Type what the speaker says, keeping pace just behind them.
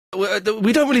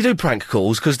We don't really do prank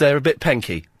calls because they're a bit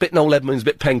penky. Bit Noel Edmonds,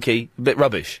 bit penky, bit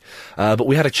rubbish. But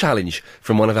we had a challenge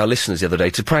from one of our listeners the other day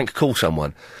to prank call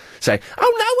someone. Say, oh,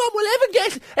 no one will ever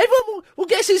guess, everyone will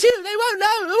guess it's you, they won't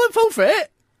know, they won't fall for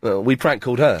it. Well, we prank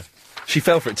called her. She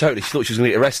fell for it totally, she thought she was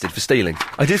going to get arrested for stealing.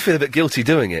 I did feel a bit guilty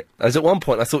doing it, as at one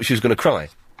point I thought she was going to cry.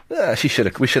 We should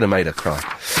have made her cry.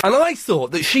 And I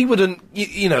thought that she wouldn't,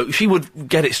 she would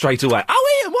get it straight away.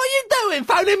 Oh, Iain, what are you doing,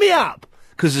 phoning me up?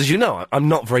 Because, as you know, I'm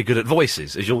not very good at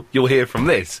voices, as you'll hear from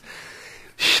this.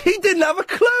 She didn't have a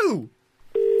clue!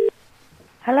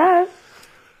 Hello?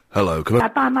 Hello, can I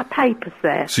buy my papers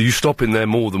there. So you stop in there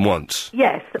more than once?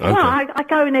 Yes. Okay. Well, I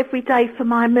go in every day for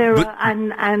my Mirror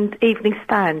and Evening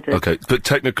Standard. Okay, but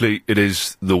technically it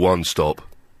is the one stop?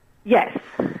 Yes.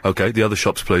 Okay, the other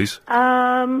shops, please.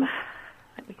 Let me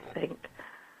think.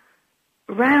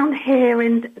 Round here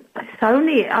it's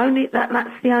only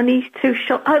that's the only two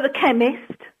shops. Oh, the chemist.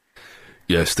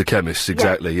 Yes, the chemist,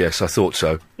 exactly, yes, I thought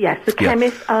so. Yes, the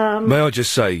chemist, May I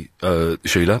just say,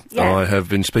 Sheila, yes. I have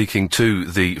been speaking to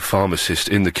the pharmacist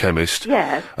in the chemist.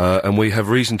 Yes. And we have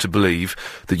reason to believe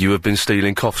that you have been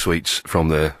stealing cough sweets from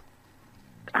there.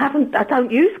 I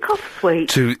don't use cough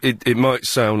sweets. It might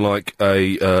sound like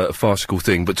a farcical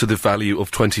thing, but to the value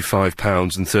of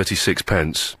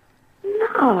 £25.36.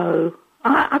 No.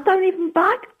 I don't even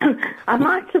buy. I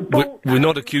might have bought. We're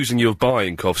not accusing you of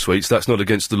buying cough sweets. That's not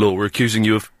against the law. We're accusing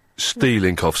you of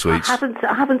stealing cough sweets. I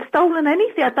haven't stolen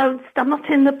anything. I'm not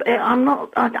in the. I'm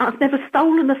not. I've never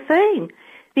stolen a thing.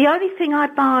 The only thing I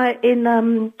buy in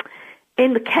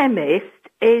the chemist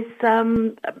is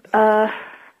the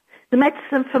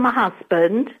medicine for my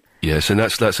husband. Yes, and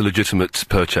that's a legitimate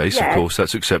purchase, yes. Of course.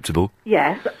 That's acceptable.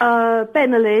 Yes,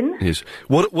 Benylin. Yes.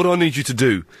 What I need you to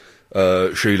do,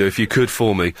 Sheila, if you could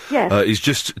for me, yes. Is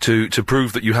just to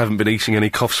prove that you haven't been eating any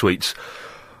cough sweets.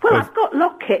 Well, I've got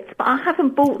lockets, but I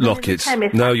haven't bought them in the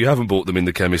chemist. No, you haven't bought them in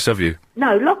the chemist, have you?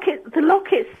 No, the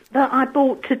lockets that I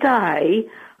bought today,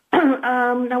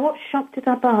 now what shop did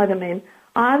I buy them in?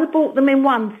 I either bought them in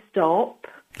One Stop.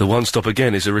 The One Stop,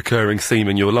 again, is a recurring theme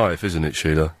in your life, isn't it,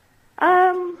 Sheila?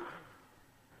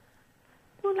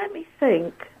 Well, let me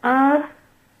think.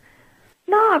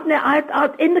 No,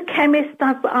 I've in the chemist.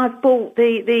 I've bought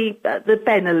the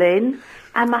Benylin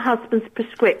and my husband's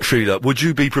prescription. Sheila, would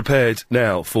you be prepared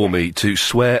now for me to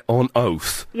swear on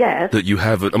oath? Yes. That you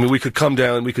haven't? I mean, we could come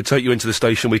down, we could take you into the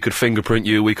station, we could fingerprint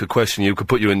you, we could question you, we could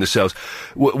put you in the cells.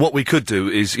 What we could do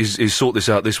is sort this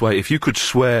out this way. If you could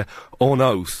swear on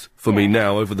oath for me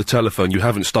now over the telephone, you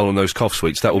haven't stolen those cough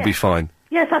sweets. That will be fine.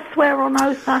 Yes, I swear on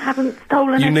oath I haven't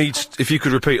stolen any. If you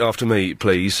could repeat after me,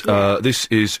 please. Yeah. This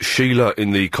is Sheila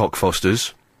in the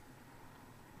Cockfosters.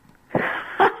 That's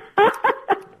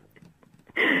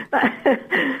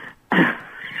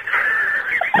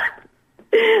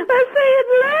Iain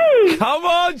Lee! Come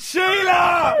on,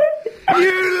 Sheila!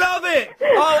 You love it!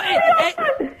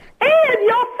 Iain,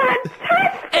 you're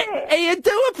fantastic! Iain,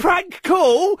 do a prank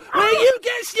call where you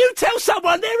tell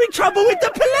someone they're in trouble with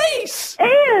the police!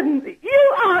 Iain,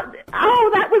 you are... Oh,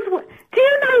 that was... Do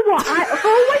you know what? I've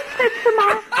always said to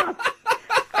my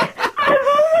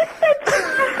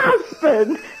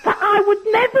husband that I would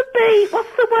never be...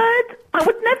 What's the word? I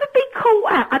would never be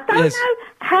caught out. I don't know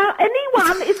how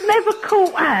anyone is never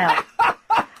caught out.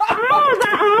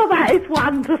 That is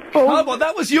wonderful. Oh, well,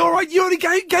 that was your idea. You only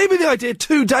gave me the idea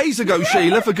 2 days ago,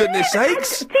 Sheila, for goodness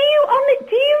sakes. Do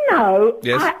you know...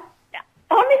 Yes.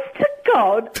 Honest to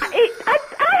God, when you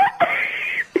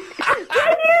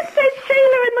said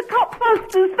Sheila in the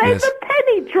Cockfosters, there's a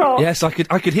penny drop. Yes, I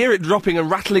could hear it dropping and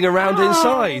rattling around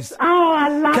inside. Oh, I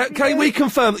love it. Can we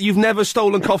confirm that you've never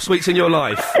stolen cough sweets in your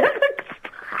life? Is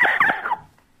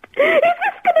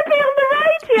this going to be on the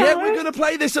radio? Yeah, we're going to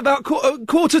play this about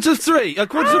quarter to 3,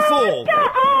 quarter to 4.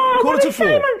 Quarter to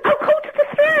 4. Quarter to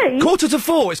 3? Quarter to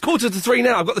 4. It's quarter to 3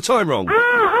 now. I've got the time wrong.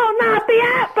 Oh, no, I'll be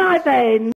out by then.